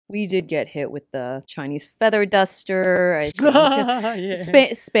We did get hit with the Chinese feather duster. I think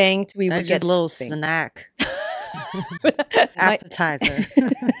Yeah. spanked. We would That's get just a little spanked. snack. My- Appetizer.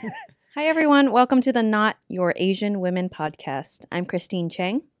 Hi everyone, welcome to the Not Your Asian Women podcast. I'm Christine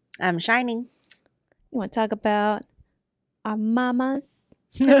Chang. I'm shining. You want to talk about our mamas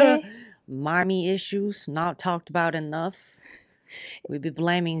today? Mommy issues not talked about enough. We be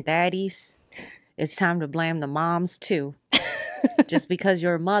blaming daddies. It's time to blame the moms too. Just because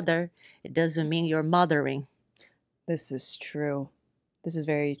you're a mother, it doesn't mean you're mothering. This is true. This is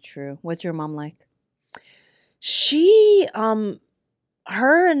very true. What's your mom like? She, her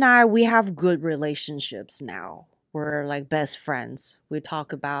and I, we have good relationships now. We're like best friends. We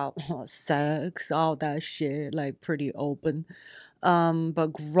talk about sex, all that shit, like pretty open.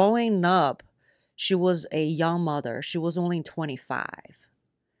 But growing up, she was a young mother. She was only 25.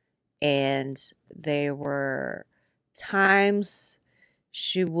 And there were times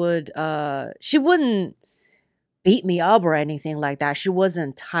she wouldn't beat me up or anything like that. She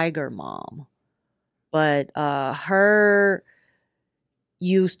wasn't tiger mom. But she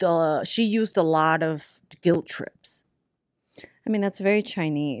used a lot of guilt trips. I mean, that's very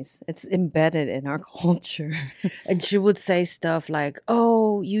Chinese. It's embedded in our culture. And she would say stuff like,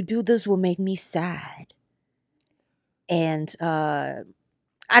 "Oh, you do this will make me sad." And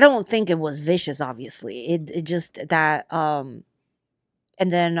I don't think it was vicious, obviously. It just that and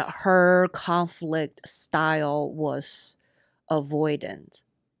then her conflict style was avoidant.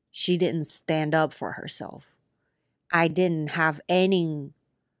 She didn't stand up for herself. I didn't have any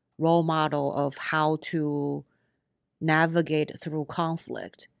role model of how to navigate through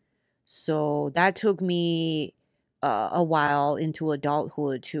conflict. So that took me a while into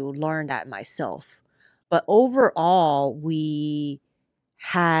adulthood to learn that myself. But overall, we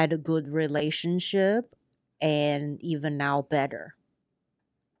had a good relationship and even now better.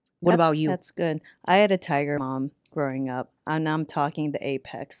 What about you? That's good. I had a tiger mom growing up, and I'm talking the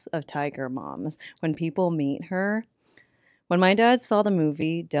apex of tiger moms. When people meet her, when my dad saw the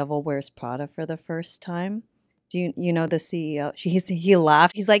movie Devil Wears Prada for the first time, do you know the CEO? He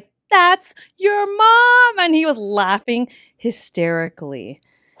laughed. He's like, "That's your mom," and he was laughing hysterically.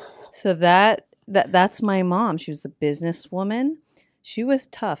 So that's my mom. She was a businesswoman. She was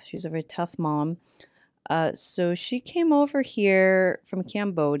tough. She was a very tough mom. So she came over here from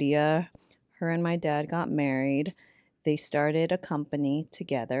Cambodia. Her and my dad got married. They started a company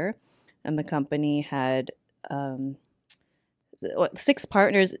together, and the company had 6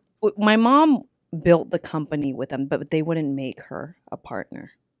 partners. My mom built the company with them, but they wouldn't make her a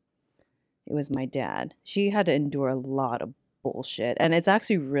partner. It was my dad. She had to endure a lot of bullshit, and it's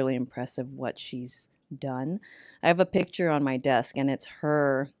actually really impressive what she's done. I have a picture on my desk, and it's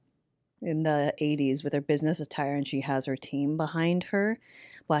her in the 80s with her business attire, and she has her team behind her.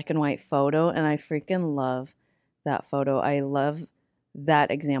 Black and white photo, and I freaking love that photo. I love that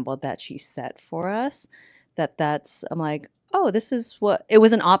example that she set for us. I'm like, oh, this is what it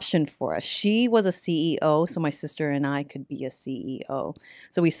was, an option for us. She was a CEO, so my sister and I could be a CEO.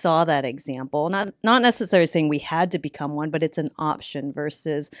 So we saw that example. Not necessarily saying we had to become one, but it's an option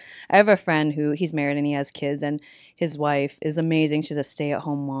versus I have a friend who he's married and he has kids, and his wife is amazing. She's a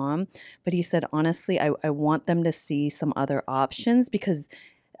stay-at-home mom. But he said, honestly, I want them to see some other options because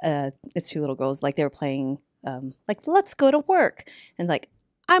it's 2 little girls, like they were playing like, let's go to work. And it's like,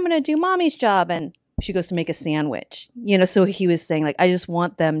 I'm going to do mommy's job. And she goes to make a sandwich, so he was saying, like, I just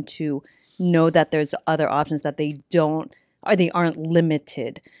want them to know that there's other options, that they aren't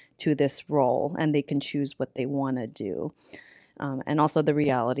limited to this role, and they can choose what they want to do. And also the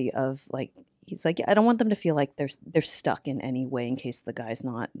reality of, like, he's like, I don't want them to feel like they're stuck in any way in case the guy's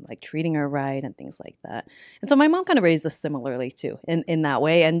not like treating her right and things like that. And so my mom kind of raised us similarly too in that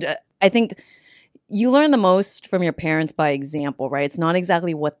way. And I think you learn the most from your parents by example, right? It's not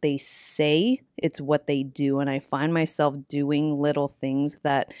exactly what they say, it's what they do. And I find myself doing little things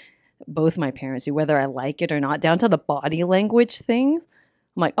that both my parents do, whether I like it or not, down to the body language things.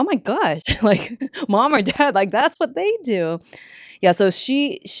 I'm like, oh my gosh, like mom or dad, like that's what they do. Yeah, so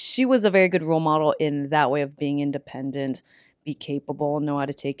she was a very good role model in that way of being independent, be capable, know how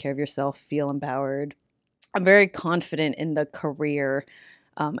to take care of yourself, feel empowered. I'm very confident in the career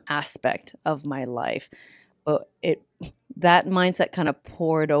aspect of my life, but that mindset kind of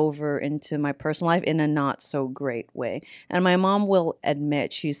poured over into my personal life in a not so great way. And my mom will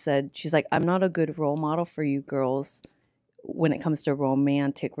admit, she's like, I'm not a good role model for you girls when it comes to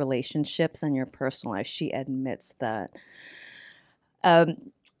romantic relationships and your personal life. She admits that.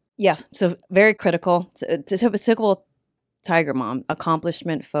 Yeah, so very critical. Typical tiger mom,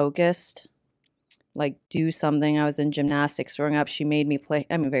 accomplishment focused. like do something. I was in gymnastics growing up. She made me play,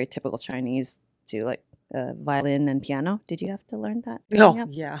 I mean, very typical Chinese too, like violin and piano. Did you have to learn that growing Oh, up?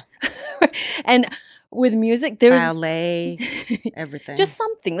 yeah. And with music, there's Ballet, everything. just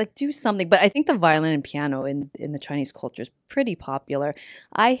something like do something. But I think the violin and piano in the Chinese culture is pretty popular.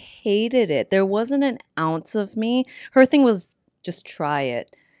 I hated it. There wasn't an ounce of me. Her thing was just try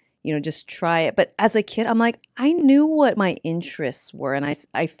it, just try it. But as a kid, I'm like, I knew what my interests were, and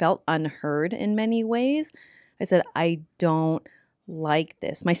I felt unheard in many ways. I said, I don't like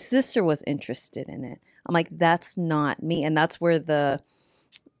this. My sister was interested in it. I'm like, that's not me, and that's where the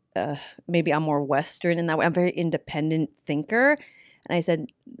uh, maybe I'm more Western in that way. I'm a very independent thinker. And I said,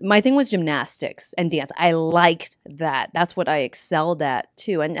 my thing was gymnastics and dance. I liked that. That's what I excelled at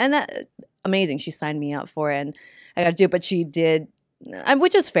too. And that, amazing. She signed me up for it and I got to do it. But she did,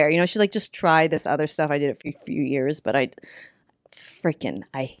 which is fair. She's like, just try this other stuff. I did it for a few years, but I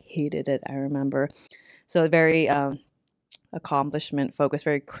hated it. I remember. So very accomplishment focused,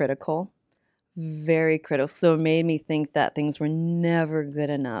 very critical. So it made me think that things were never good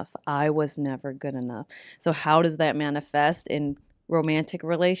enough. I was never good enough. So how does that manifest in romantic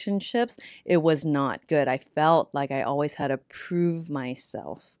relationships? It was not good. I felt like I always had to prove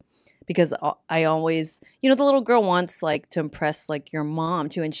myself because I always, the little girl wants like to impress like your mom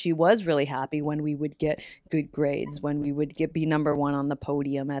too, and she was really happy when we would get good grades, when we would be number one on the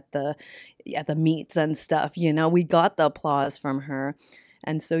podium at the meets and stuff. We got the applause from her,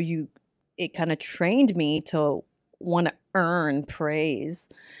 and so it kind of trained me to want to earn praise.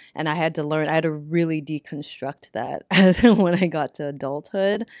 And I had to really deconstruct that as when I got to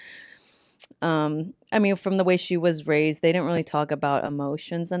adulthood. I mean, from the way she was raised, they didn't really talk about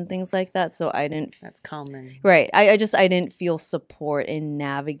emotions and things like that. So I didn't, That's common. right. I didn't feel support in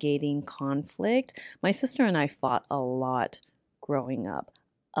navigating conflict. My sister and I fought a lot growing up,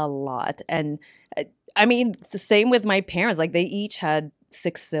 a lot. And I mean, the same with my parents. Like they each had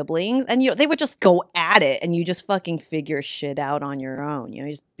 6 siblings and they would just go at it and you just fucking figure shit out on your own. You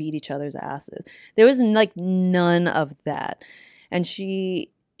just beat each other's asses. There was like none of that. And she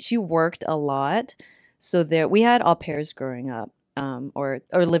worked a lot. So we had au pairs growing up. Or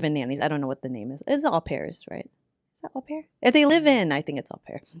live-in nannies. I don't know what the name is. It's au pairs, right? Is that au pair? If they live in, I think it's au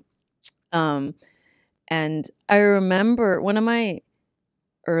pair. And I remember one of my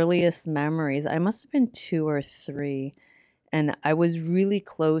earliest memories, I must have been 2 or 3, and I was really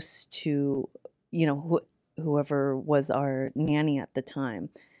close to, whoever was our nanny at the time.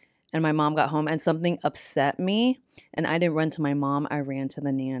 And my mom got home and something upset me, and I didn't run to my mom. I ran to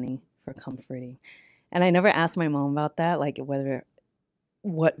the nanny for comforting. And I never asked my mom about that, like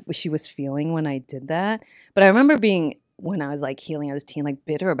what she was feeling when I did that. But I remember being, when I was like healing as a teen, like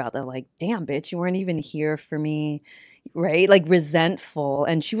bitter about that, like, damn, bitch, you weren't even here for me, right? Like resentful.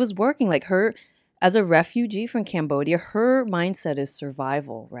 And she was working like as a refugee from Cambodia, her mindset is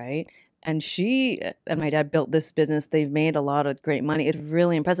survival, right? And she and my dad built this business. They've made a lot of great money. It's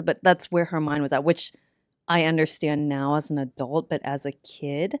really impressive, but that's where her mind was at, which I understand now as an adult, but as a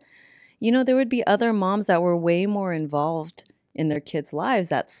kid, there would be other moms that were way more involved in their kids'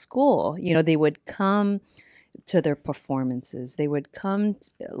 lives at school. They would come to their performances. They would come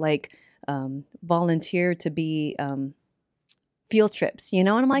volunteer to be field trips, and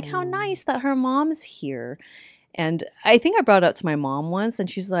I'm like, how nice that her mom's here. And I think I brought it up to my mom once, and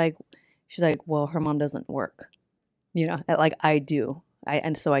she's like, well, her mom doesn't work, like I do.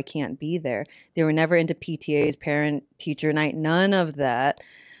 And so I can't be there. They were never into PTAs, parent teacher night, none of that.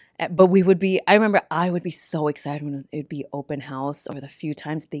 But I remember I would be so excited when it would be open house, or the few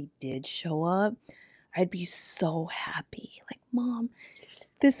times they did show up. I'd be so happy. Like, Mom,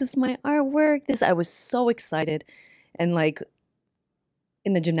 this is my artwork. I was so excited. And like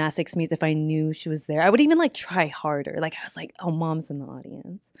in the gymnastics meets, if I knew she was there, I would even like try harder. Like I was like, oh, Mom's in the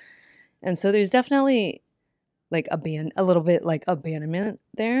audience. And so there's definitely like a little bit like abandonment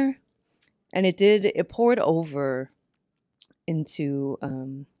there. And it poured over into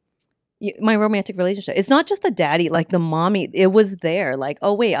my romantic relationship. It's not just the daddy, like the mommy. It was there. Like,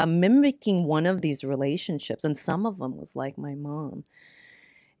 oh wait, I'm mimicking one of these relationships, and some of them was like my mom.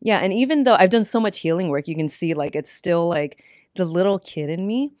 Yeah, and even though I've done so much healing work, you can see like it's still like the little kid in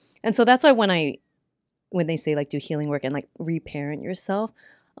me. And so that's why when they say like do healing work and like reparent yourself,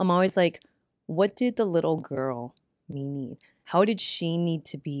 I'm always like, what did the little girl me need? How did she need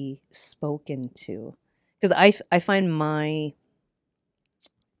to be spoken to? Because I find my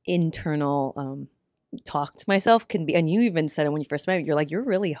internal talk to myself can be, and you even said it when you first met me, you're like, you're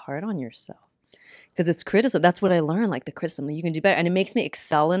really hard on yourself because it's criticism. That's what I learned, like the criticism that you can do better, and it makes me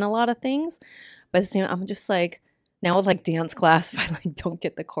excel in a lot of things. But at the same time, I'm just like, Now with like dance class, if I like don't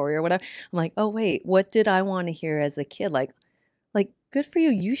get the choreo or whatever, I'm like, oh wait, what did I want to hear as a kid? Like good for you.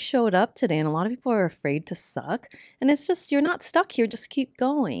 You showed up today, and a lot of people are afraid to suck. And it's just you're not stuck here. Just keep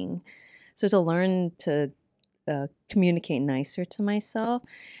going. So to learn to communicate nicer to myself.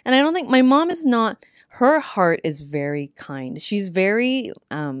 And I don't think my mom is not, her heart is very kind. She's very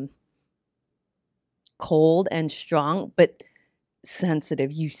cold and strong, but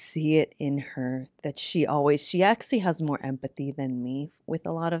sensitive. You see it in her that she actually has more empathy than me with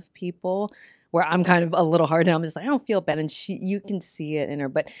a lot of people, where I'm kind of a little hard and I'm just like, I don't feel bad. And you can see it in her,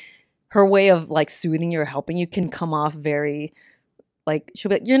 but her way of like soothing you or helping you can come off very like, she'll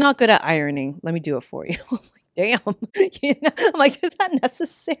be like, you're not good at ironing. Let me do it for you. I'm like, damn. I'm like, is that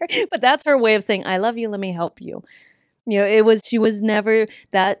necessary? But that's her way of saying, I love you. Let me help you. She was never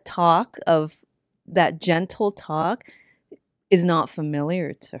that talk of that gentle talk is not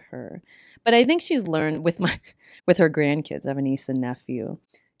familiar to her. But I think she's learned with with her grandkids. I have a niece and nephew.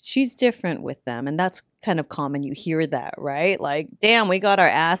 She's different with them, and that's kind of common. You hear that, right? Like, damn, we got our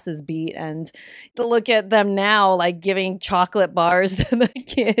asses beat, and to look at them now, like giving chocolate bars to the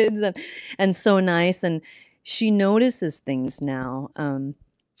kids, and so nice. And she notices things now.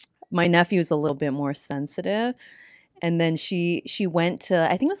 My nephew's a little bit more sensitive, and then she went to,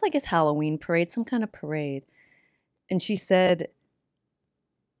 I think it was like his Halloween parade, some kind of parade, and she's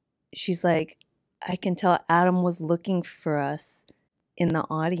like, I can tell Adam was looking for us in the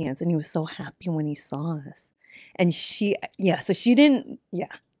audience, and he was so happy when he saw us. And so she didn't,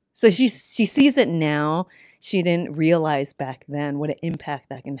 so she sees it now. She didn't realize back then what an impact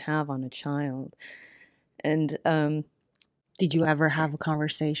that can have on a child. And Did you ever have a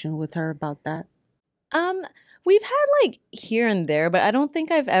conversation with her about that? we've had like here and there, but I don't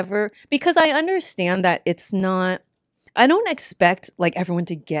think I've ever, because I understand that it's not, I don't expect like everyone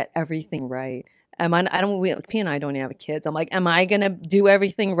to get everything right. P and I don't have kids. I'm like, am I going to do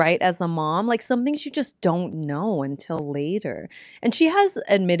everything right as a mom? Like some things you just don't know until later. And she has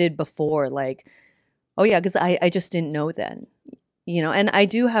admitted before, like, oh yeah, because I just didn't know then, and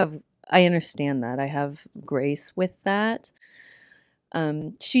I understand that. I have grace with that.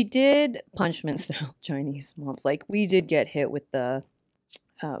 She did punishment style Chinese moms. Like we did get hit with the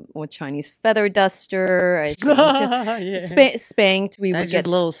with Chinese feather duster. I think Yeah. spanked. We That's would just get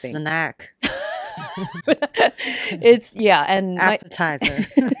a little spanked. snack It's and appetizer.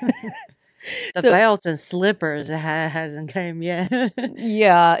 The So- belts and slippers hasn't came yet.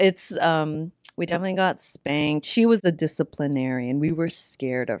 yeah, it's we definitely got spanked. She was the disciplinarian. We were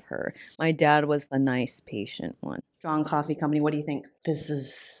scared of her. My dad was the nice, patient one. Strong Coffee Company. What do you think? This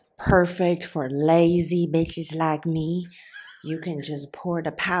is perfect for lazy bitches like me. You can just pour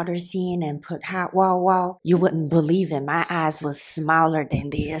the powders in and put hot water. You wouldn't believe it. My eyes was smaller than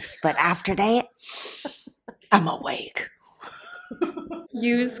this. But after that, I'm awake.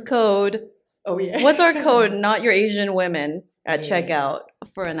 Use code. Oh, yeah. What's our code? Not your Asian women at Yeah. checkout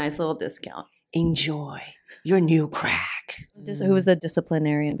for a nice little discount. Enjoy your new crack. Who was the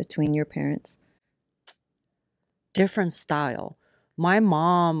disciplinarian between your parents? Different style. My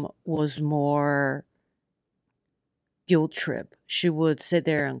mom was more guilt trip. She would sit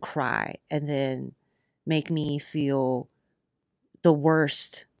there and cry and then make me feel the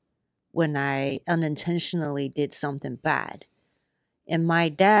worst when I unintentionally did something bad. And my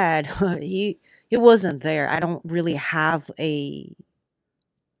dad, he wasn't there. I don't really have a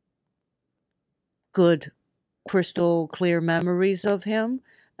good crystal clear memories of him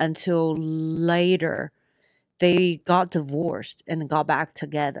until later. They got divorced and got back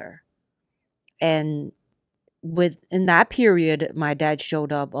together. And in that period, my dad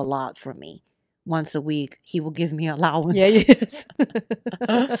showed up a lot for me. Once a week, he would give me allowance. Yeah, yes.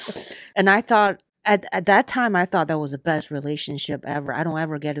 And I thought, at that time, I thought that was the best relationship ever. I don't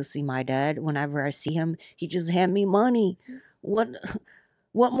ever get to see my dad. Whenever I see him, he just hand me money. What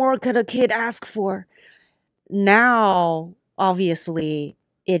more could a kid ask for? Now, obviously,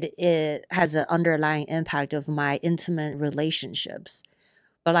 it has an underlying impact of my intimate relationships.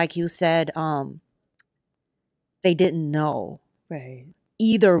 But like you said, they didn't know. Right.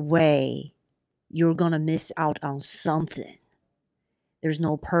 Either way, you're gonna miss out on something. There's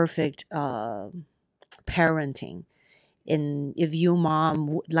no perfect parenting. And if your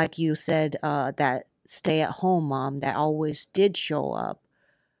mom, like you said, that stay-at-home mom that always did show up,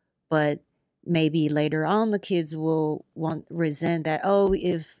 but maybe later on the kids will resent that, oh,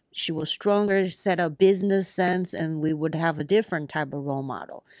 if she was stronger, set a business sense, and we would have a different type of role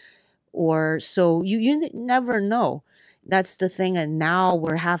model. Or so you never know. That's the thing. And now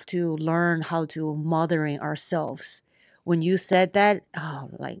we have to learn how to mothering ourselves. When you said that, oh,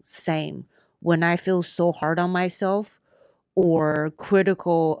 like same. when I feel so hard on myself or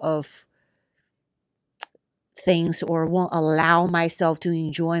critical of things or won't allow myself to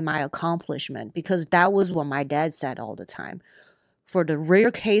enjoy my accomplishment, because that was what my dad said all the time. For the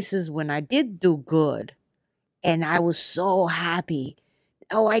rare cases when I did do good and I was so happy,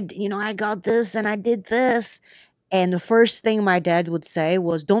 oh, I got this and I did this. And the first thing my dad would say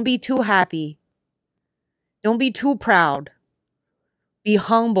was, don't be too happy. Don't be too proud. Be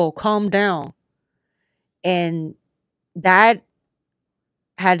humble, calm down. And that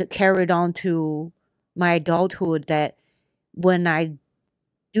had carried on to my adulthood, that when I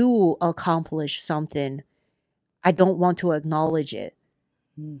do accomplish something, I don't want to acknowledge it.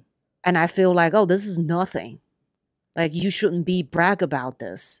 Mm. And I feel like, oh, this is nothing. Like, you shouldn't be brag about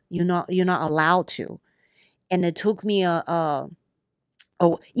this. You're not allowed to. And it took me even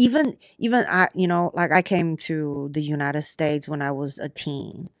I, like, I came to the United States when I was a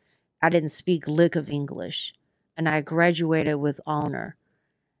teen. I didn't speak lick of English, and I graduated with honor.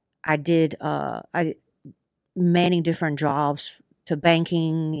 I did I many different jobs, to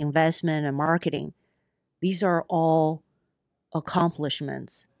banking, investment, and marketing. These are all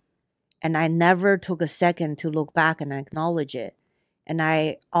accomplishments. And I never took a second to look back and acknowledge it. And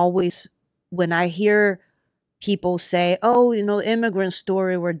I always, when I hear people say, oh, immigrant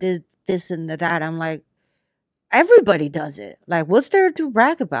story where did this and that, I'm like, everybody does it. Like, what's there to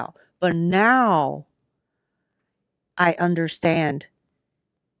brag about? But now I understand.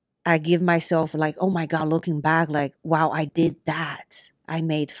 I give myself like, oh my God, looking back, like, wow, I did that. I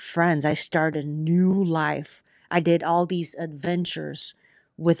made friends. I started a new life. I did all these adventures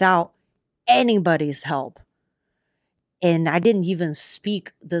without anybody's help. And I didn't even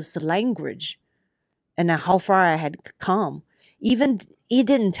speak this language, and how far I had come. Even it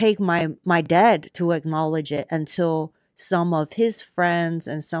didn't take my dad to acknowledge it until some of his friends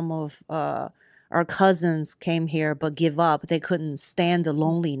and some of our cousins came here but give up. They couldn't stand the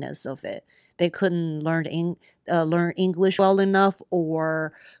loneliness of it. They couldn't learn English well enough,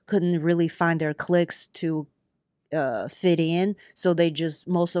 or couldn't really find their cliques to fit in. So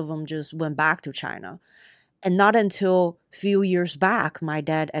most of them just went back to China. And not until a few years back, my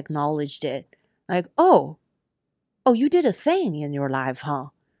dad acknowledged it. Like, oh, you did a thing in your life, huh?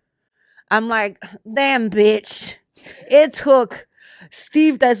 I'm like, damn, bitch. It took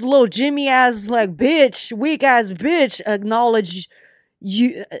Steve, that's little Jimmy ass, like, bitch, weak ass bitch, acknowledge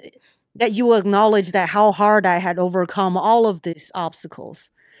you, that you acknowledge that how hard I had overcome all of these obstacles.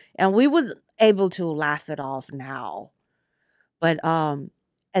 And we were able to laugh it off now. But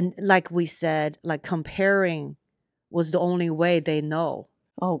and like we said, like, comparing was the only way they know.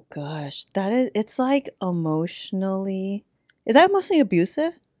 Oh gosh, it's like emotionally. Is that emotionally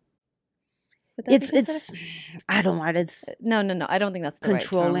abusive? Would that be It's considered? I don't know. It's No, no, no. I don't think that's the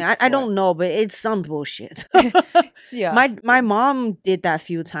controlling. right I term don't know, but it's some bullshit. Yeah. My mom did that a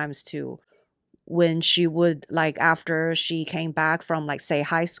few times too. When she would, like, after she came back from, like, say,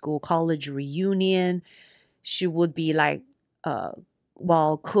 high school, college reunion, she would be like, uh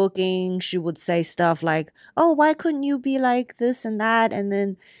while cooking, she would say stuff like, oh, why couldn't you be like this and that? And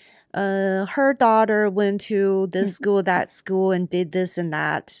then her daughter went to this school, that school, and did this and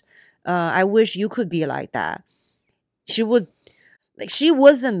that. I wish you could be like that. She would, like, she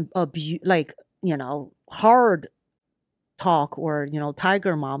wasn't like, hard talk, or,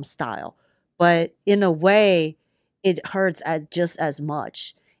 tiger mom style, but in a way it hurts just as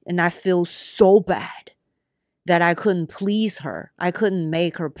much. And I feel so bad that I couldn't please her. I couldn't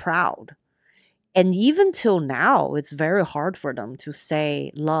make her proud. And even till now, it's very hard for them to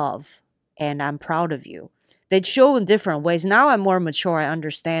say love and I'm proud of you. They show in different ways. Now I'm more mature. I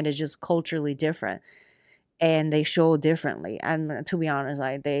understand it's just culturally different. And they show differently. And to be honest,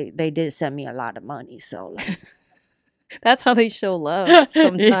 like, they did send me a lot of money. So, like, That's how they show love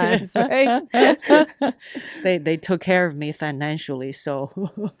sometimes, right? they took care of me financially. So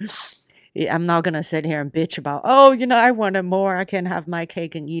I'm not gonna sit here and bitch about, oh, I wanted more. I can have my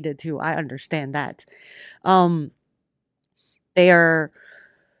cake and eat it too. I understand that. They are,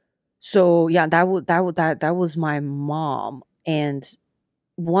 so yeah, that was my mom. And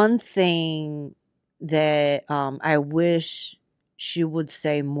one thing that I wish she would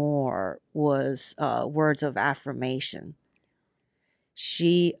say more was words of affirmation.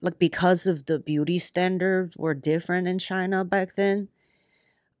 She, like, because of the beauty standards were different in China back then,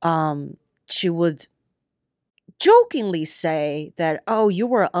 she would jokingly say that, oh, you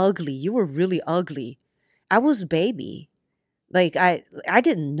were ugly, you were really ugly. I was a baby. Like, I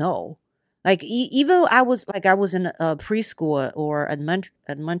didn't know. Like, even I was in a preschool or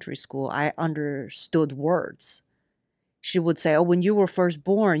elementary school, I understood words. she would say, "Oh, when you were first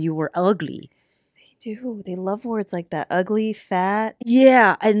born, you were ugly." They do. They love words like that. Ugly, fat.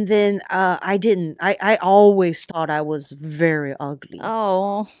 Yeah, and then I didn't. I always thought I was very ugly.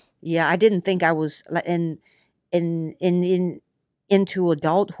 Oh, Yeah, I didn't think I was like in into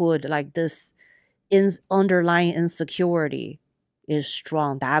adulthood, like this underlying insecurity is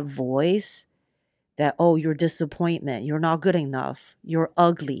strong. That voice, that, oh, you're disappointment, you're not good enough, you're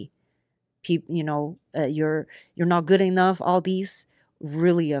ugly, people, you're not good enough. All these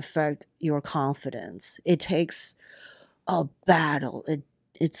really affect your confidence. It takes a battle.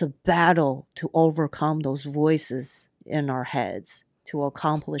 It's a battle to overcome those voices in our heads to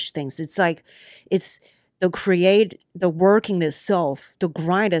accomplish things. It's like it's the working itself, the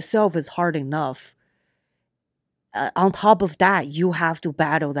grind itself is hard enough. On top of that, you have to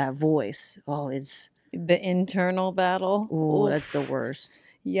battle that voice. Oh, the internal battle. that's the Oof. worst.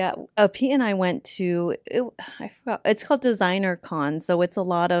 Yeah, Pete and I went to I forgot. It's called Designer Con, so it's a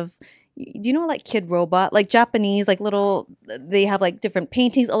lot of. Do you know like Kid Robot, like Japanese, like little? They have like different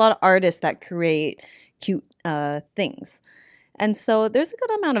paintings. A lot of artists that create cute things, and so there's a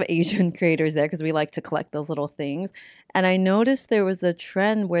good amount of Asian creators there because we like to collect those little things. And I noticed there was a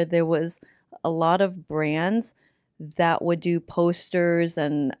trend where there was a lot of brands that would do posters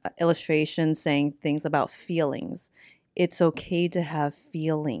and illustrations saying things about feelings. It's okay to have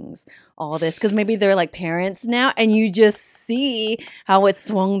feelings, all this, because maybe they're like parents now, and you just see how it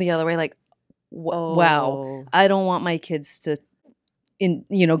swung the other way. Like, wow, Oh, I don't want my kids to,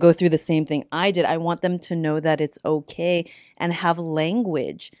 go through the same thing I did. I want them to know that it's okay and have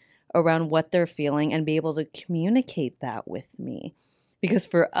language around what they're feeling and be able to communicate that with me. Because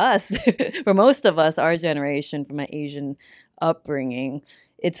for us, for most of us, our generation, from my Asian upbringing,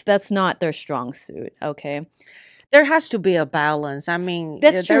 that's not their strong suit. Okay, there has to be a balance. I mean,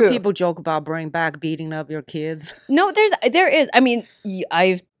 that's there are true. people joke about bring back beating up your kids. No, there is. I mean,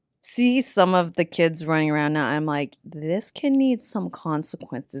 I see some of the kids running around now. I'm like, this kid needs some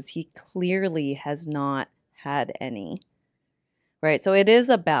consequences. He clearly has not had any. Right. So it is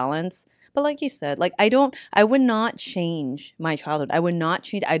a balance. But like you said, like I would not change my childhood. I would not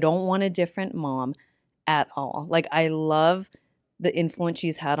change. I don't want a different mom at all. Like I love the influence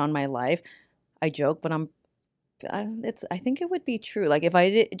she's had on my life. I joke, but I think it would be true. Like if I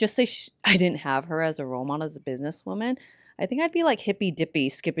did just say I didn't have her as a role model as a businesswoman, I think I'd be like hippy dippy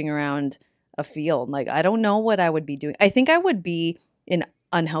skipping around a field. Like I don't know what I would be doing. I think I would be in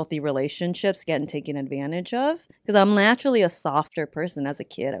unhealthy relationships, getting taken advantage of because I'm naturally a softer person. As a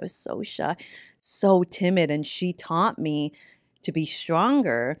kid, I was so shy, so timid, and she taught me to be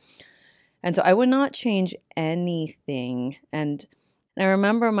stronger. And so I would not change anything. And I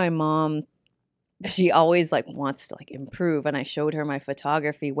remember my mom, she always like wants to like improve, and I showed her my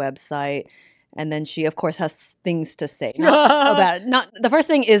photography website, and then she of course has things to say, not about it. Not the first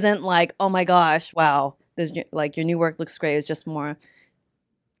thing isn't like, oh my gosh, wow, this like your new work looks great. It's just more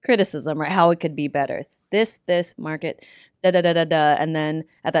criticism, right? How it could be better, this market, da da da da da. And then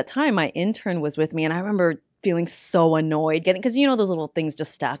at that time my intern was with me, and I remember feeling so annoyed getting, because those little things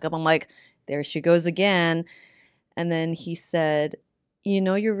just stack up. I'm like, there she goes again. And then he said,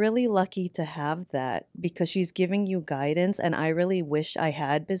 you're really lucky to have that because she's giving you guidance. And I really wish I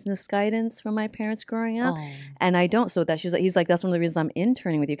had business guidance from my parents growing up. Oh. And I don't. So he's like, that's one of the reasons I'm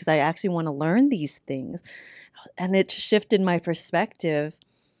interning with you, because I actually want to learn these things. And it shifted my perspective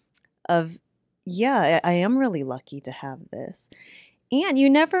of, yeah, I am really lucky to have this. And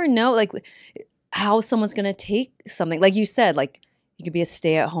you never know, like, how someone's going to take something. Like you said, like, you could be a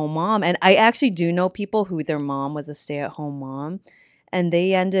stay-at-home mom. And I actually do know people who their mom was a stay-at-home mom, and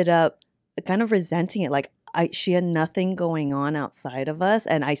they ended up kind of resenting it. Like, she had nothing going on outside of us.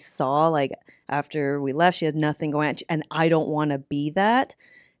 And I saw, like, after we left, she had nothing going on. And I don't want to be that.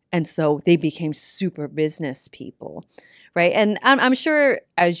 And so they became super business people, right? And I'm sure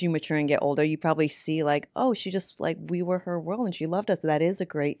as you mature and get older, you probably see like, oh, she just like, we were her world and she loved us. That is a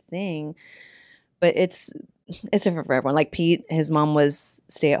great thing. But it's different for everyone. Like Pete, his mom was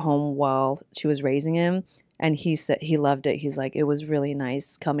stay at home while she was raising him. And he said he loved it. He's like, it was really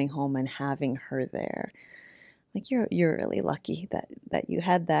nice coming home and having her there. Like you're really lucky that you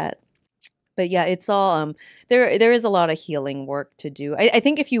had that. But yeah, it's all there is a lot of healing work to do. I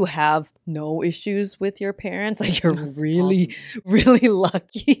think if you have no issues with your parents, like you're That's really, awesome. really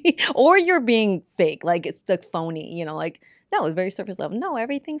lucky. Or you're being fake, like it's like phony, like no, it's very surface level. No,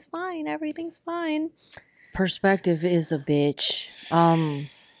 everything's fine. Everything's fine. Perspective is a bitch.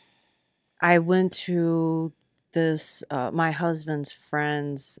 I went to this my husband's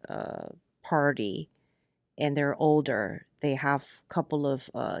friend's party, and they're older. They have a couple of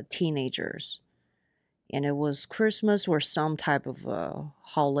teenagers, and it was Christmas or some type of a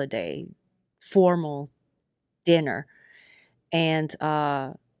holiday, formal dinner. And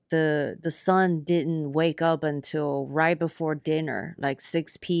the son didn't wake up until right before dinner, like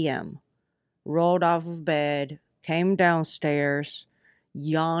 6 p.m. Rolled off of bed, came downstairs,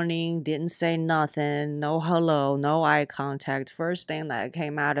 yawning, didn't say nothing, no hello, no eye contact. First thing that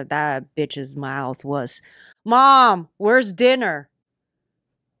came out of that bitch's mouth was, "Mom, where's dinner?"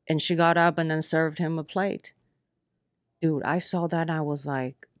 And she got up and then served him a plate. Dude, I saw that and I was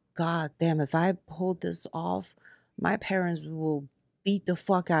like, God damn, if I pulled this off, my parents will beat the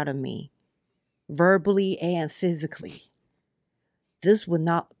fuck out of me, verbally and physically. This would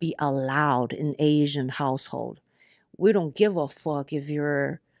not be allowed in Asian household. We don't give a fuck if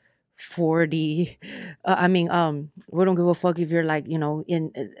you're 40. We don't give a fuck if you're like,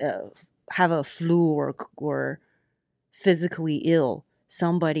 in have a flu or physically ill.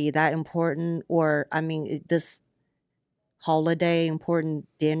 Somebody that important, or this holiday important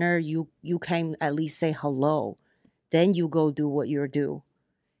dinner, you can at least say hello. Then you go do what you're due.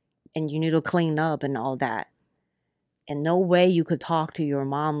 And you need to clean up and all that. And no way you could talk to your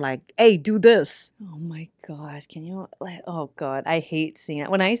mom like, hey, do this. Oh my gosh. Can you, like, oh God, I hate seeing it.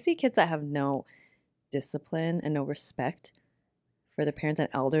 When I see kids that have no discipline and no respect for their parents and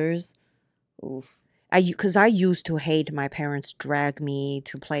elders, oof. Because I used to hate my parents drag me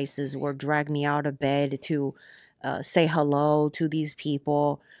to places or drag me out of bed to say hello to these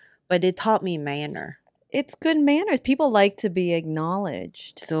people. But it taught me manner. It's good manners. People like to be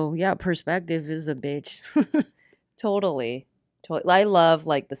acknowledged. So yeah, perspective is a bitch. Totally. I love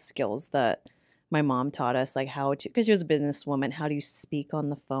like the skills that my mom taught us, like how to, because she was a businesswoman, how do you speak on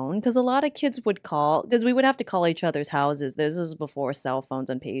the phone? Because a lot of kids would call, because we would have to call each other's houses. This was before cell phones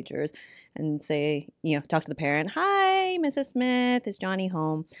and pagers, and say, talk to the parent, hi, Mrs. Smith, is Johnny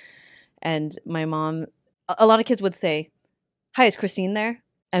home? And my mom, a lot of kids would say, hi, is Christine there?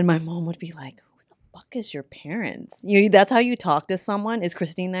 And my mom would be like, who the fuck is your parents? That's how you talk to someone? Is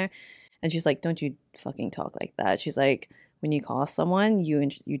Christine there? And she's like, don't you fucking talk like that. She's like, when you call someone, you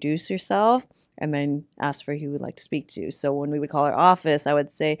introduce yourself and then ask for who you would like to speak to. So when we would call our office, I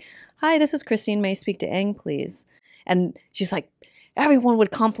would say, hi, this is Christine. May I speak to Ang, please? And she's like, everyone would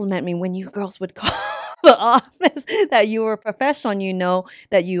compliment me when you girls would call the office that you were professional and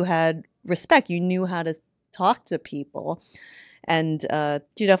that you had respect. You knew how to talk to people. And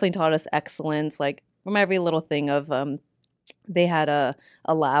she definitely taught us excellence, like from every little thing of they had a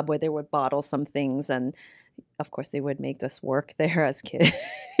lab where they would bottle some things, and of course they would make us work there as kids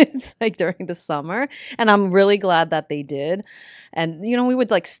like during the summer, and I'm really glad that they did. And we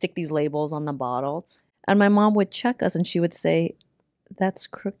would like stick these labels on the bottle, and my mom would check us and she would say, that's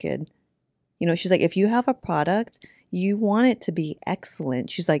crooked. She's like, if you have a product, you want it to be excellent.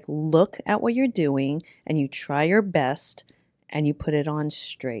 She's like, look at what you're doing and you try your best and you put it on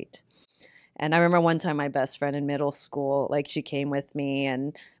straight. And I remember one time my best friend in middle school, like she came with me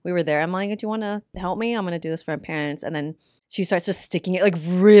and we were there. I'm like, do you want to help me? I'm going to do this for my parents. And then she starts just sticking it like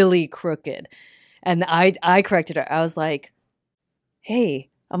really crooked. And I corrected her. I was like, hey,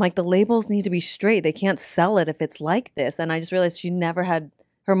 I'm like, the labels need to be straight. They can't sell it if it's like this. And I just realized she never had,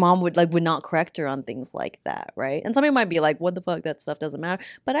 her mom would not correct her on things like that, right? And somebody might be like, what the fuck, that stuff doesn't matter.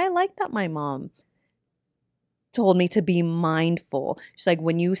 But I like that my mom told me to be mindful. She's like,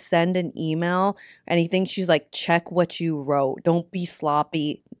 when you send an email, anything, she's like, check what you wrote. Don't be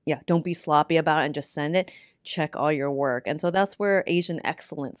sloppy. Yeah, don't be sloppy about it and just send it. Check all your work. And so that's where Asian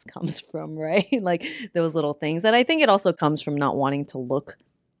excellence comes from, right? Like those little things. And I think it also comes from not wanting to look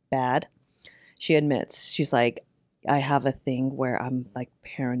bad. She admits, she's like, I have a thing where I'm like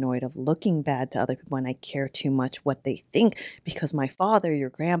paranoid of looking bad to other people and I care too much what they think, because my father, your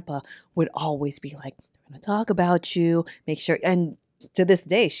grandpa, would always be like, to talk about you, make sure. And to this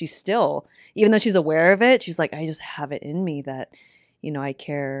day, she's still, even though she's aware of it, she's like, I just have it in me that, I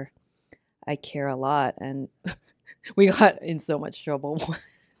care a lot. And we got in so much trouble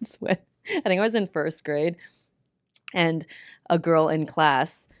once when I think I was in first grade, and a girl in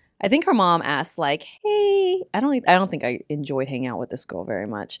class, I think her mom asked like, hey, I don't think I enjoyed hanging out with this girl very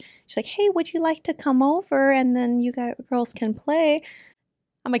much. She's like, hey, would you like to come over and then you girls can play?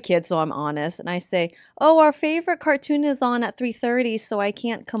 I'm a kid, so I'm honest. And I say, oh, our favorite cartoon is on at 3:30, so I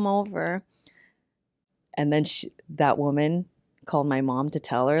can't come over. And then that woman called my mom to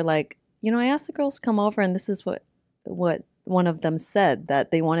tell her, like, I asked the girls to come over, and this is what one of them said, that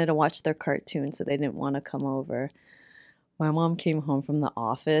they wanted to watch their cartoon, so they didn't want to come over. My mom came home from the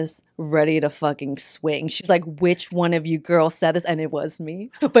office ready to fucking swing. She's like, which one of you girls said this? And it was me.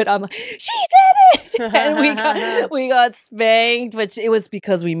 But I'm like, she said it! And we got spanked, but it was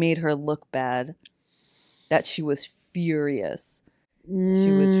because we made her look bad. that she was furious.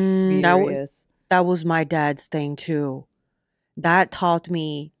 She was Mm, furious. that was my dad's thing too. That taught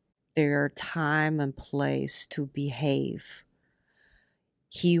me their time and place to behave.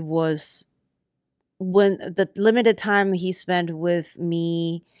 He was, when the limited time he spent with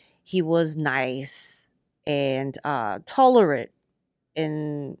me, he was nice and tolerant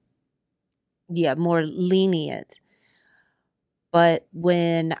and yeah, more lenient. But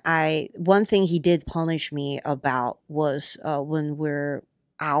one thing he did punish me about was when we're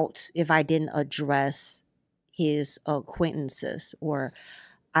out, if I didn't address his acquaintances or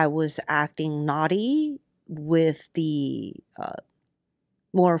I was acting naughty with the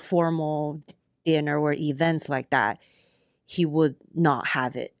more formal dinner or events like that, he would not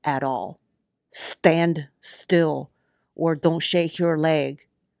have it at all. Stand still or don't shake your leg,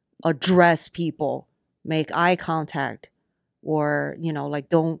 address people, make eye contact, or like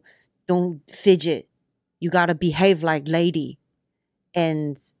don't fidget. You got to behave like lady.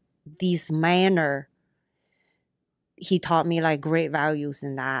 And these manner, he taught me like great values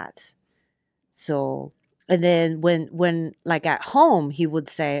in that. So, and then when like at home, he would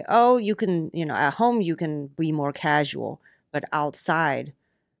say, "Oh, you can, at home you can be more casual, but outside,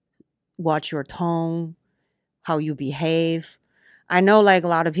 watch your tone, how you behave." I know like a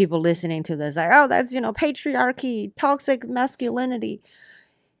lot of people listening to this, like, "Oh, that's, patriarchy, toxic masculinity."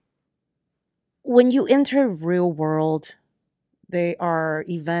 When you enter real world, there are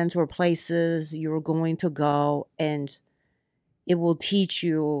events or places you're going to go, and it will teach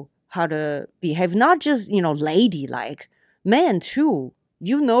you how to behave, not just, ladylike. Men too.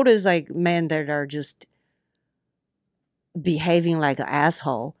 You notice like men that are just behaving like an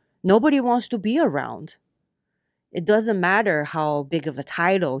asshole. Nobody wants to be around. It doesn't matter how big of a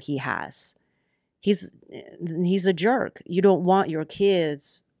title he has. He's a jerk. You don't want your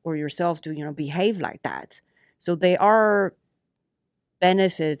kids or yourself to, behave like that. So there are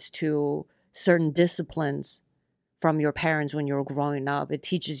benefits to certain disciplines from your parents when you're growing up. It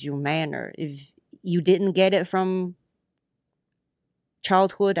teaches you manner. If you didn't get it from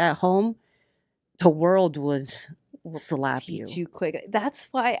childhood at home, the world would Will slap teach you. you quick. That's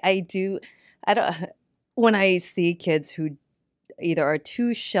why I don't, when I see kids who either are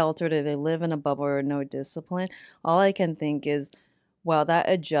too sheltered or they live in a bubble or no discipline, all I can think is, well, that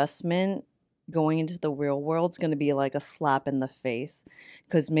adjustment going into the real world is going to be like a slap in the face,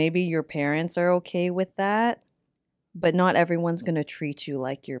 because maybe your parents are okay with that, but not everyone's going to treat you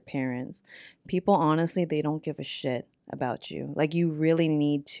like your parents. People, honestly, they don't give a shit about you. Like, you really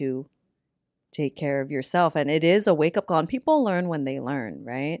need to take care of yourself. And it is a wake up call. And people learn when they learn,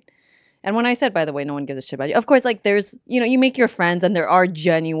 right? And when I said, by the way, no one gives a shit about you, of course, like there's, you make your friends and there are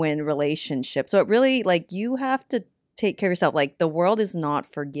genuine relationships. So it really, like, you have to take care of yourself. Like, the world is not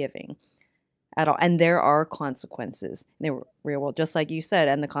forgiving at all. And there are consequences in the real world, just like you said.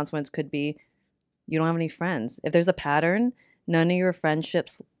 And the consequence could be you don't have any friends. If there's a pattern, none of your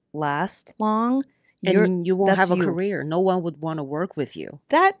friendships last long. And you won't That's have a you. career. No one would want to work with you.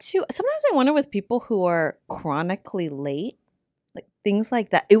 That too. Sometimes I wonder with people who are chronically late, like things like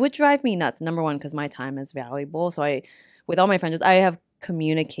that. It would drive me nuts. Number one, because my time is valuable. So with all my friends, I have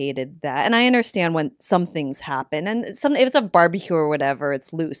communicated that, and I understand when some things happen, and if it's a barbecue or whatever,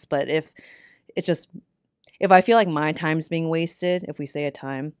 it's loose. But if it's just, if I feel like my time's being wasted, if we say a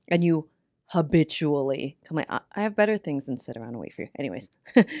time and you habitually come, like, I have better things than sit around and wait for you. Anyways,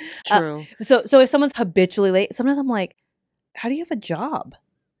 True. so if someone's habitually late, sometimes I'm like, how do you have a job?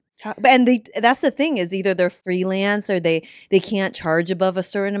 And that's the thing, is either they're freelance or they can't charge above a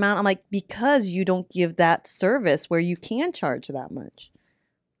certain amount. I'm like, because you don't give that service where you can charge that much.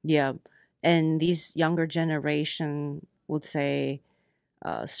 Yeah. And these younger generation would say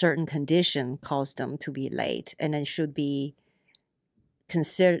a certain condition caused them to be late, and then should be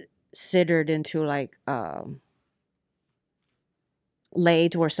considered into like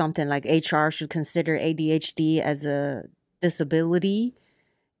late or something. Like HR should consider ADHD as a disability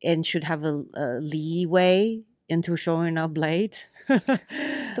and should have a leeway into showing up late.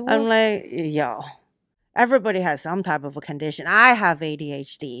 I'm like, yo, everybody has some type of a condition. I have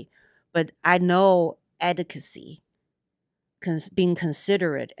ADHD, but I know adequacy, being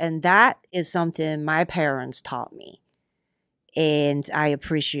considerate. And that is something my parents taught me. And I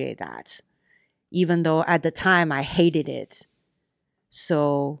appreciate that, even though at the time I hated it.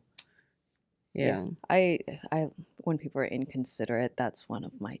 So, yeah. I when people are inconsiderate, that's one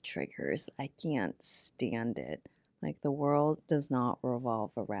of my triggers. I can't stand it. Like, the world does not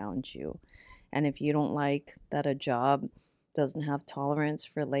revolve around you. And if you don't like that a job doesn't have tolerance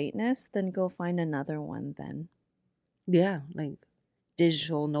for lateness, then go find another one then. Yeah, like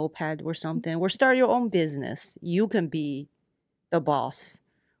digital notepad or something, or start your own business. You can be the boss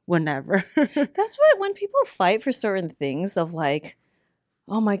whenever. That's what when people fight for certain things of like,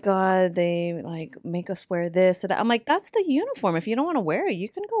 oh my God, they like make us wear this or that. I'm like, that's the uniform. If you don't want to wear it, you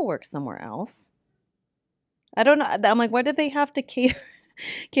can go work somewhere else. I don't know. I'm like, why did they have to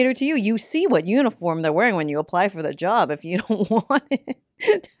cater to you? You see what uniform they're wearing when you apply for the job. If you don't want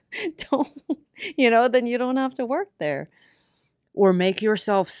it, don't, then you don't have to work there. Or make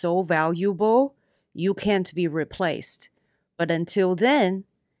yourself so valuable, you can't be replaced. But until then,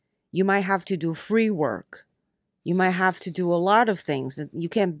 you might have to do free work. You might have to do a lot of things that you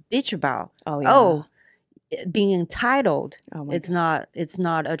can't bitch about. Oh, yeah. Oh, being entitled, Oh my it's God.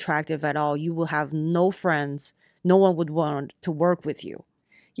 not attractive at all. You will have no friends. No one would want to work with you.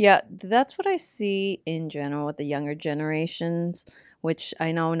 Yeah, that's what I see in general with the younger generations, which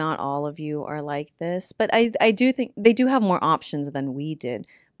I know not all of you are like this, but I do think they do have more options than we did.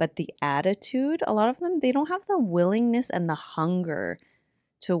 But the attitude, a lot of them, they don't have the willingness and the hunger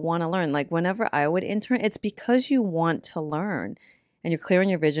to want to learn. Like whenever I would intern, it's because you want to learn and you're clear on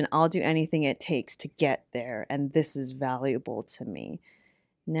your vision. I'll do anything it takes to get there, and this is valuable to me.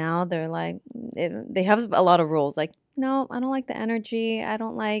 Now they're like, they have a lot of rules. Like, no, I don't like the energy. I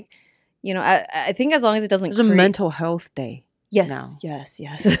don't like, I think as long as it doesn't It's a create. mental health day. Yes, now. yes.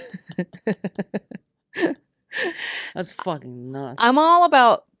 That's fucking nuts. I'm all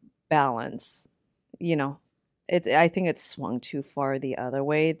about balance. I think it's swung too far the other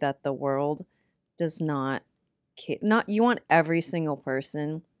way that the world does not you want every single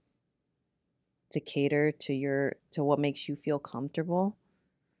person to cater to what makes you feel comfortable.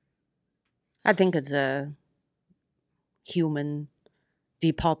 I think it's a human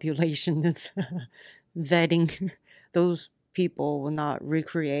depopulation. It's vetting. Those people will not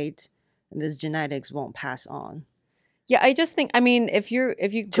recreate, and this genetics won't pass on. Yeah, I just think, if you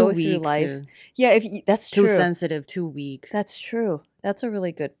go through life, that's Too true. sensitive, too weak. That's true. That's a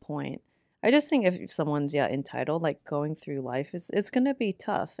really good point. I just think if someone's entitled, like going through life, it's gonna be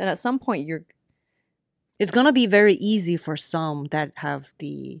tough, and at some point it's gonna be very easy for some that have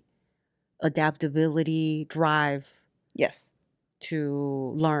the adaptability, drive, yes,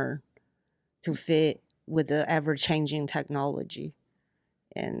 to learn, to fit with the ever-changing technology,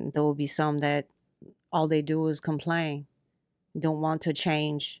 and there will be some that all they do is complain, don't want to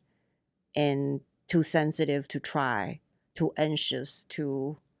change, and too sensitive to try, too anxious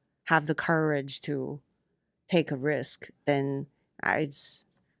to have the courage to take a risk. Then it's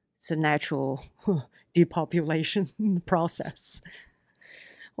a natural depopulation process.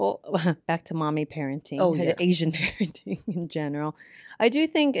 Well, back to mommy parenting, Oh, yeah. Asian parenting in general. I do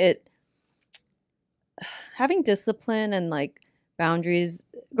think having discipline and like boundaries,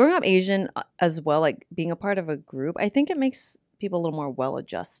 growing up Asian as well, like being a part of a group, I think it makes people a little more well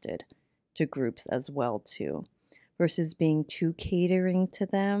adjusted to groups as well too, versus being too catering to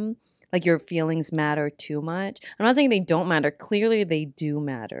them. Like your feelings matter too much. I'm not saying they don't matter. Clearly they do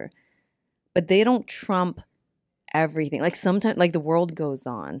matter, but they don't trump everything. Like sometimes, like the world goes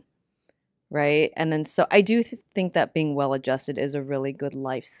on, right? And then so I do think that being well adjusted is a really good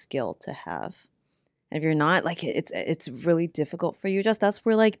life skill to have. And if you're not, like it's really difficult for you. Just that's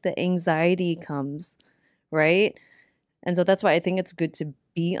where like the anxiety comes, right? And so that's why I think it's good to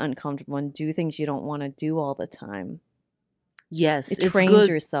be uncomfortable and do things you don't want to do all the time. Yes, It it's trains good.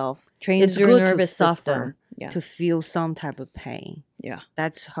 yourself, trains It's your good to nervous suffer, system. Yeah, to feel some type of pain. yeah,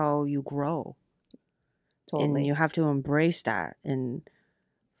 That's how you grow. And totally. you have to embrace that. And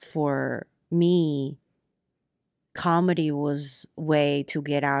for me, comedy was a way to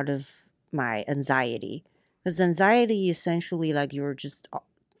get out of my anxiety. Because anxiety essentially like you're just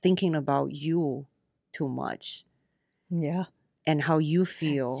thinking about you too much Yeah, and how you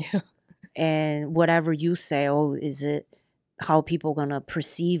feel. yeah. And whatever you say, oh, is it how people gonna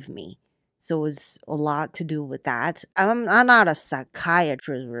perceive me? So it's a lot to do with that. I'm not a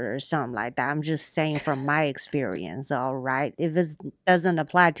psychiatrist or something like that. I'm just saying from my experience, all right? If it doesn't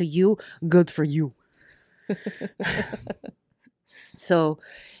apply to you, good for you. So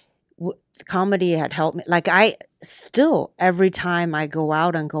comedy had helped me. Like I still, every time I go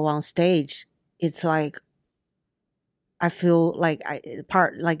out and go on stage, it's like I feel like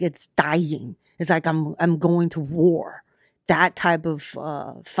like it's dying. It's like I'm going to war. That type of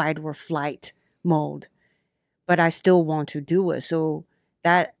fight or flight mode. But I still want to do it. So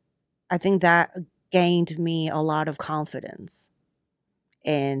that I think that gained me a lot of confidence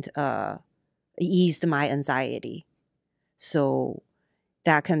and eased my anxiety. So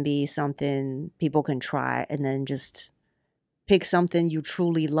that can be something people can try, and then just pick something you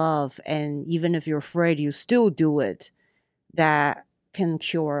truly love, and even if you're afraid, you still do it. That can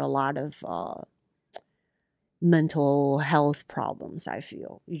cure a lot of mental health problems, I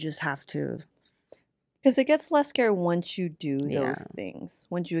feel. You just have to, Because it gets less scary once you do yeah. those things.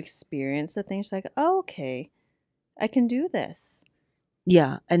 Once you experience the things, like, oh, okay, I can do this.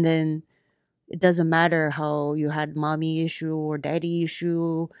 Yeah. And then it doesn't matter how you had mommy issue or daddy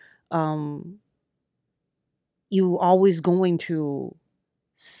issue. You always going to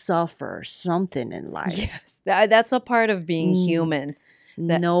suffer something in life. Yes, that's a part of being human.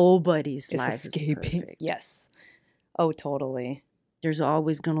 That Nobody's is life is escaping. perfect. Yes. Oh, totally. There's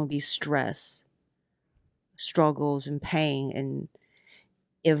always going to be stress, struggles, and pain. And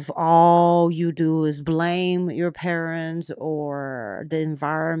if all you do is blame your parents or the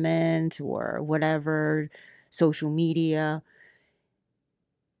environment or whatever, social media,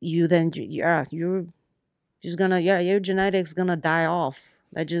 you're just gonna, your genetics gonna die off.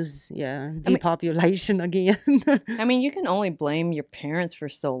 That just, depopulation again. I mean, you can only blame your parents for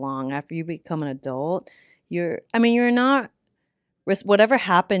so long. After you become an adult, you're not, whatever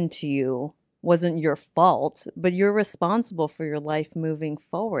happened to you wasn't your fault, but you're responsible for your life moving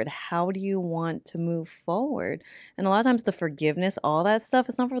forward. How do you want to move forward? And a lot of times the forgiveness, all that stuff,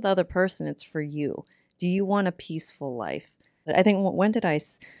 it's not for the other person, it's for you. Do you want a peaceful life? I think,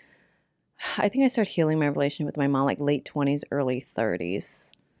 I think I started healing my relationship with my mom like late 20s, early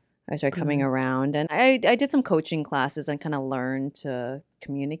 30s. I started coming Good. around, and I did some coaching classes and kind of learned to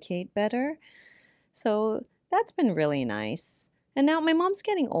communicate better. So that's been really nice. And now my mom's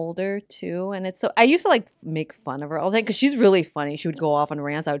getting older too, and it's so I used to like make fun of her all the time because she's really funny. She would go off on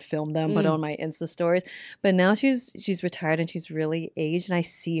rants. I would film them, put Mm. on my Insta stories. But now she's retired and she's really aged, and I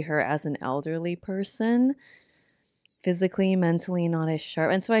see her as an elderly person, physically, mentally not as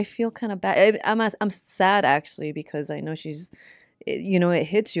sharp, and so I feel kind of bad. I'm sad actually because I know it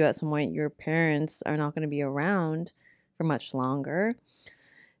hits you at some point. Your parents are not going to be around for much longer.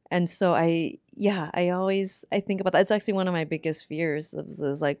 And so I think about that. It's actually one of my biggest fears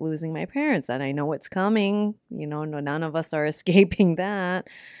is like losing my parents. And I know it's coming, none of us are escaping that.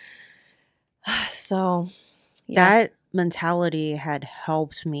 So, yeah. That mentality had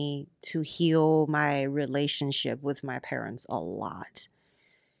helped me to heal my relationship with my parents a lot.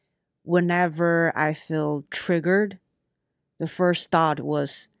 Whenever I feel triggered, the first thought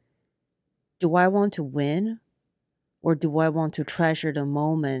was, do I want to win? Or do I want to treasure the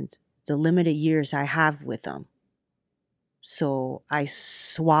moment, the limited years I have with them? So I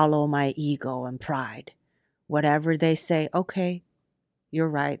swallow my ego and pride. Whatever they say, okay, you're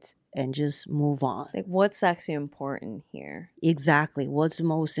right, and just move on. Like, what's actually important here? Exactly. What's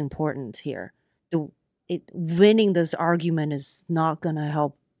most important here? Winning this argument is not going to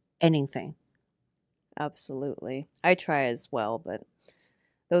help anything. Absolutely. I try as well, but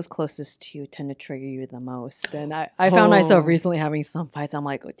those closest to you tend to trigger you the most. And I found myself recently having some fights. I'm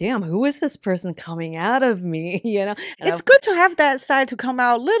like, damn, who is this person coming out of me? And it's good to have that side to come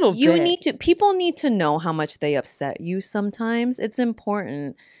out a little bit. People need to know how much they upset you sometimes. It's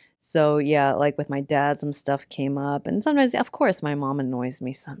important. So yeah, like with my dad, some stuff came up, and sometimes, of course, my mom annoys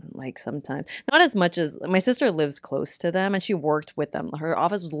me sometimes. Not as much as my sister lives close to them, and she worked with them. Her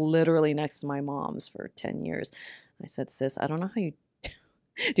office was literally next to my mom's for 10 years. I said, sis, I don't know how you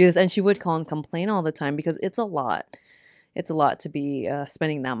do this. And she would call and complain all the time because it's a lot. It's a lot to be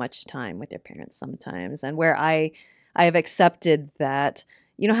spending that much time with your parents sometimes. And where I have accepted that,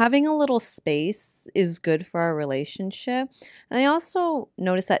 having a little space is good for our relationship. And I also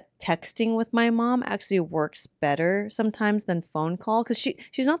noticed that texting with my mom actually works better sometimes than phone call because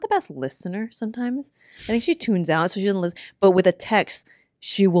she's not the best listener sometimes. I think she tunes out, so she doesn't listen. But with a text,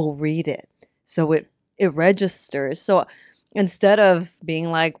 she will read it. So it registers. So instead of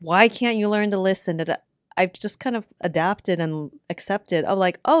being like, why can't you learn to listen? I've just kind of adapted and accepted of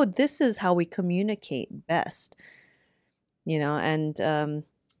like, oh, this is how we communicate best, and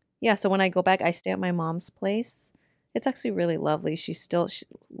so when I go back, I stay at my mom's place. It's actually really lovely. She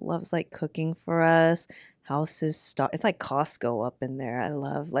loves like cooking for us. House is stocked. It's like Costco up in there. I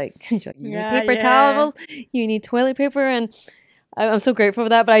love like you need paper towels, you need toilet paper, and I'm so grateful for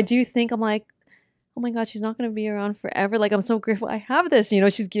that. But I do think I'm like, oh my God, she's not going to be around forever. Like, I'm so grateful I have this.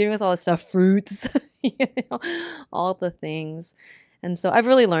 She's giving us all this stuff, fruits, all the things. And so I've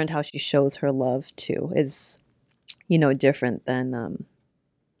really learned how she shows her love too is, different than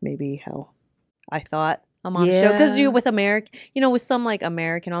maybe how I thought a mom show. Because with with some like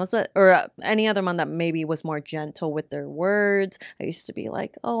American moms, or any other mom that maybe was more gentle with their words, I used to be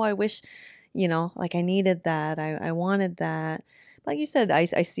like, oh, I wish, like I needed that. I wanted that. Like you said, I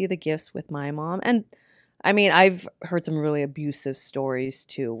see the gifts with my mom. And I mean, I've heard some really abusive stories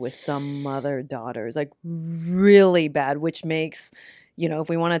too with some mother daughters, like really bad, which makes, if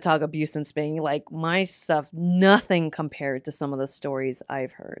we want to talk abuse and spanking, like my stuff, nothing compared to some of the stories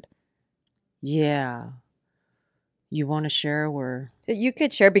I've heard. Yeah. You want to share or You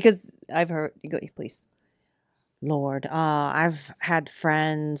could share because I've heard, go, please. Lord, I've had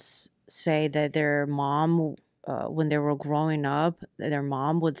friends say that their mom, when they were growing up, their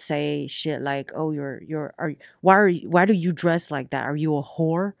mom would say shit like, "Oh, why do you dress like that? Are you a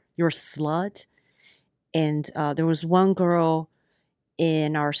whore? You're a slut." And there was one girl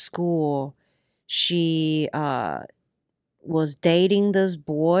in our school. She was dating this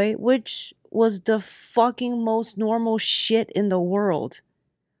boy, which was the fucking most normal shit in the world.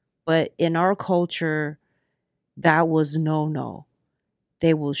 But in our culture, that was no.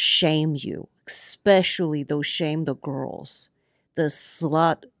 They will shame you, especially they'll shame the girls. The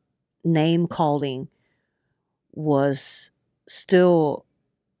slut name calling was still,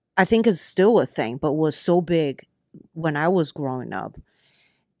 I think it's still a thing, but was so big when I was growing up.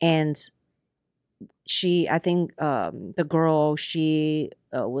 And I think the girl, she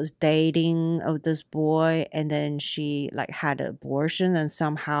was dating this boy, and then she like had an abortion, and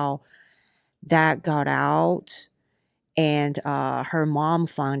somehow that got out, and her mom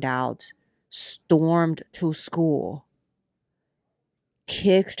found out, stormed to school,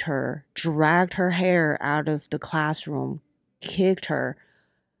 kicked her, dragged her hair out of the classroom, kicked her,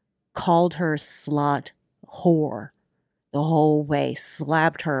 called her slut, whore the whole way,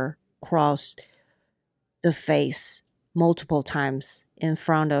 slapped her across the face multiple times in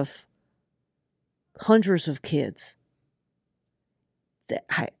front of hundreds of kids.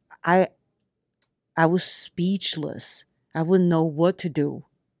 I, I, I was speechless. I wouldn't know what to do.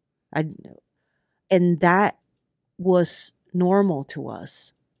 And that was normal to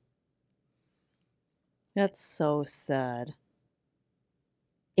us. That's so sad.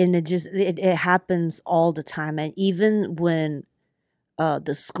 And it happens all the time. And even when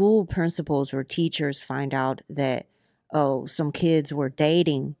the school principals or teachers find out that, oh, some kids were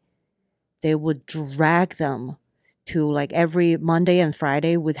dating, they would drag them to, like, every Monday and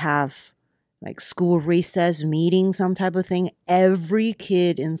Friday would have like school recess meeting, some type of thing. Every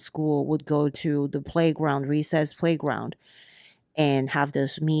kid in school would go to the playground, recess playground, and have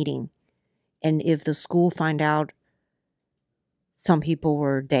this meeting. And if the school find out some people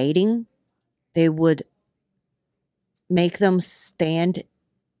were dating, they would make them stand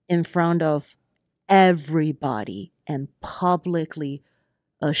in front of everybody and publicly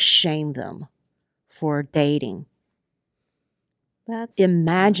shame them for dating.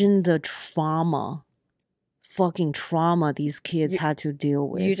 Imagine nuts. the trauma, fucking trauma these kids had to deal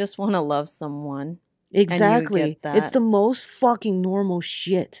with. You just want to love someone. Exactly. And you get that. It's the most fucking normal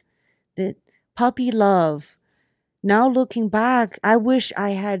shit. That puppy love. Now looking back, I wish I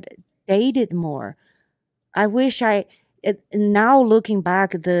had dated more. I wish now looking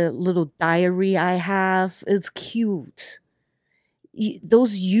back at the little diary I have, it's cute.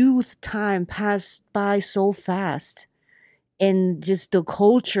 Those youth time passed by so fast. And just the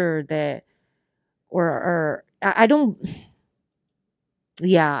culture that, or I don't,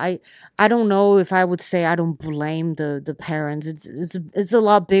 yeah, I don't know if I would say I don't blame the parents. It's a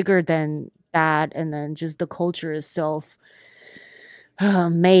lot bigger than that, and then just the culture itself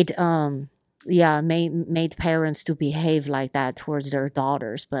made made parents to behave like that towards their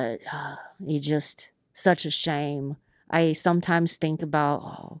daughters. But it's just such a shame. I sometimes think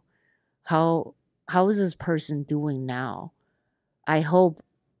about, oh, how is this person doing now? I hope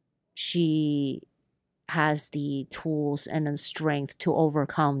she has the tools and the strength to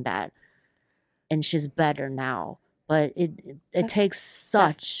overcome that, and she's better now. But it takes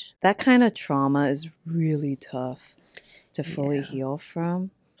such that kind of trauma is really tough to fully Yeah. heal from.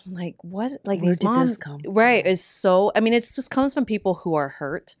 Like, what? Like, Where these did moms, this come from? right? Is so. I mean, it just comes from people who are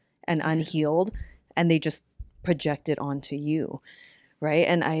hurt and unhealed, and they just project it onto you, right?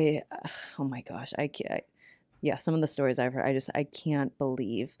 And oh my gosh, I can't. Yeah, some of the stories I've heard, I can't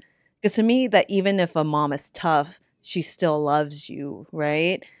believe. Because to me, that even if a mom is tough, she still loves you,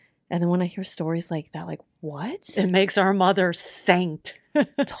 right? And then when I hear stories like that, like, what? It makes our mother saint.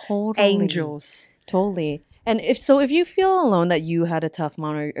 Totally. Angels. Totally. And if you feel alone that you had a tough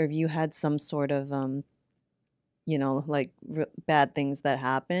mom, or if you had some sort of, like bad things that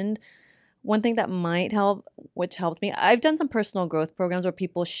happened, one thing that might help, which helped me, I've done some personal growth programs where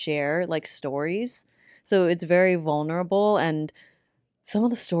people share like stories. So it's very vulnerable. And some of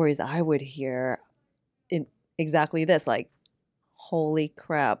the stories I would hear in exactly this, like, holy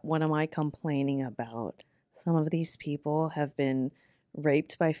crap, what am I complaining about? Some of these people have been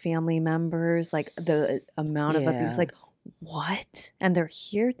raped by family members, like the amount of abuse, Yeah. like what? And they're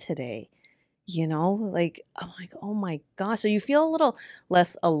here today. Like I'm like, oh my gosh. So you feel a little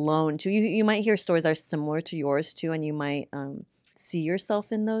less alone too. You might hear stories that are similar to yours too, and you might see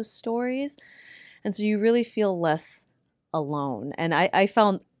yourself in those stories. And so you really feel less alone. And I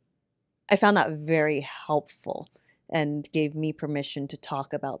found that very helpful and gave me permission to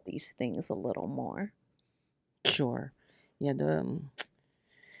talk about these things a little more. Sure. Yeah,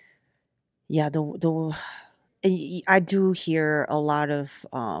 I do hear a lot of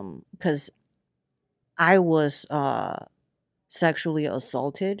because I was sexually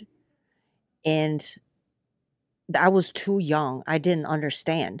assaulted, and I was too young. I didn't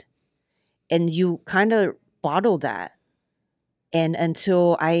understand. And you kind of bottle that, and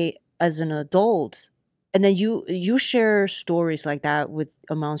until I, as an adult, and then you share stories like that with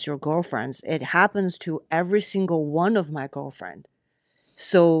amongst your girlfriends. It happens to every single one of my girlfriend.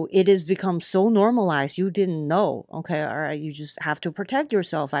 So it has become so normalized. You didn't know. Okay, all right, you just have to protect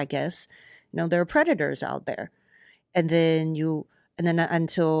yourself, I guess. There are predators out there. And then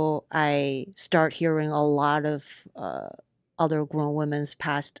until I start hearing a lot of other grown women's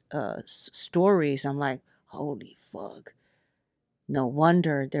past stories, I'm like, holy fuck. No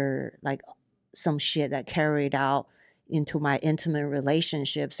wonder they're like some shit that carried out into my intimate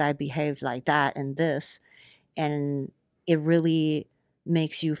relationships. I behaved like that and this. And it really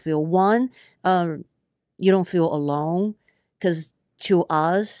makes you feel, one, you don't feel alone, because to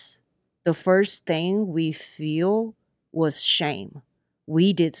us, the first thing we feel was shame.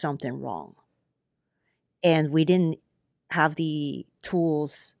 We did something wrong, and we didn't have the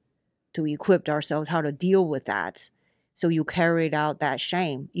tools to equip ourselves how to deal with that. So you carried out that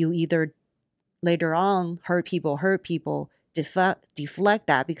shame. You either later on hurt people, deflect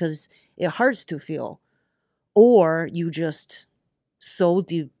that because it hurts to feel, or you just so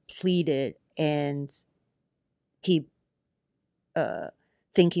depleted and keep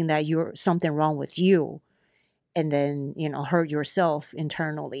thinking that you're something wrong with you, and then hurt yourself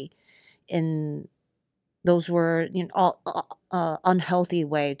internally. And those were unhealthy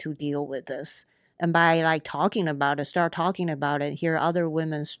way to deal with this. And by like start talking about it, hear other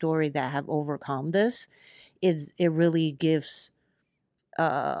women's story that have overcome this, it really gives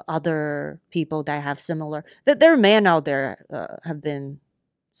other people that have similar, that there are men out there have been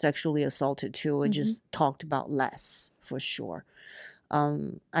sexually assaulted too, and just talked about less, for sure.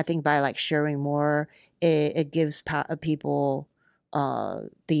 I think by like sharing more, it gives people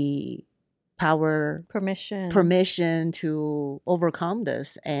the power, permission to overcome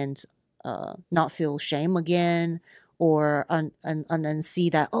this, and not feel shame again, or and then see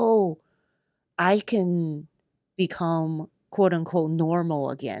that, oh, I can become quote unquote normal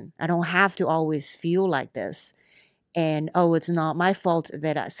again. I don't have to always feel like this. And oh, it's not my fault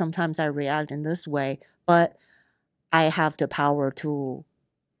that sometimes I react in this way, but I have the power to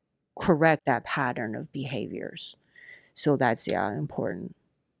correct that pattern of behaviors. So that's, important.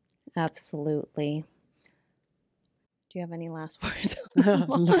 Absolutely. Do you have any last words?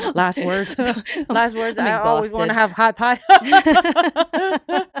 Last words. Last words. I'm I always want to have hot pot.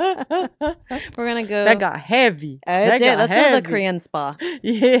 We're gonna go. That got heavy. It did. Let's go to the Korean spa.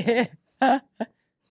 Yeah.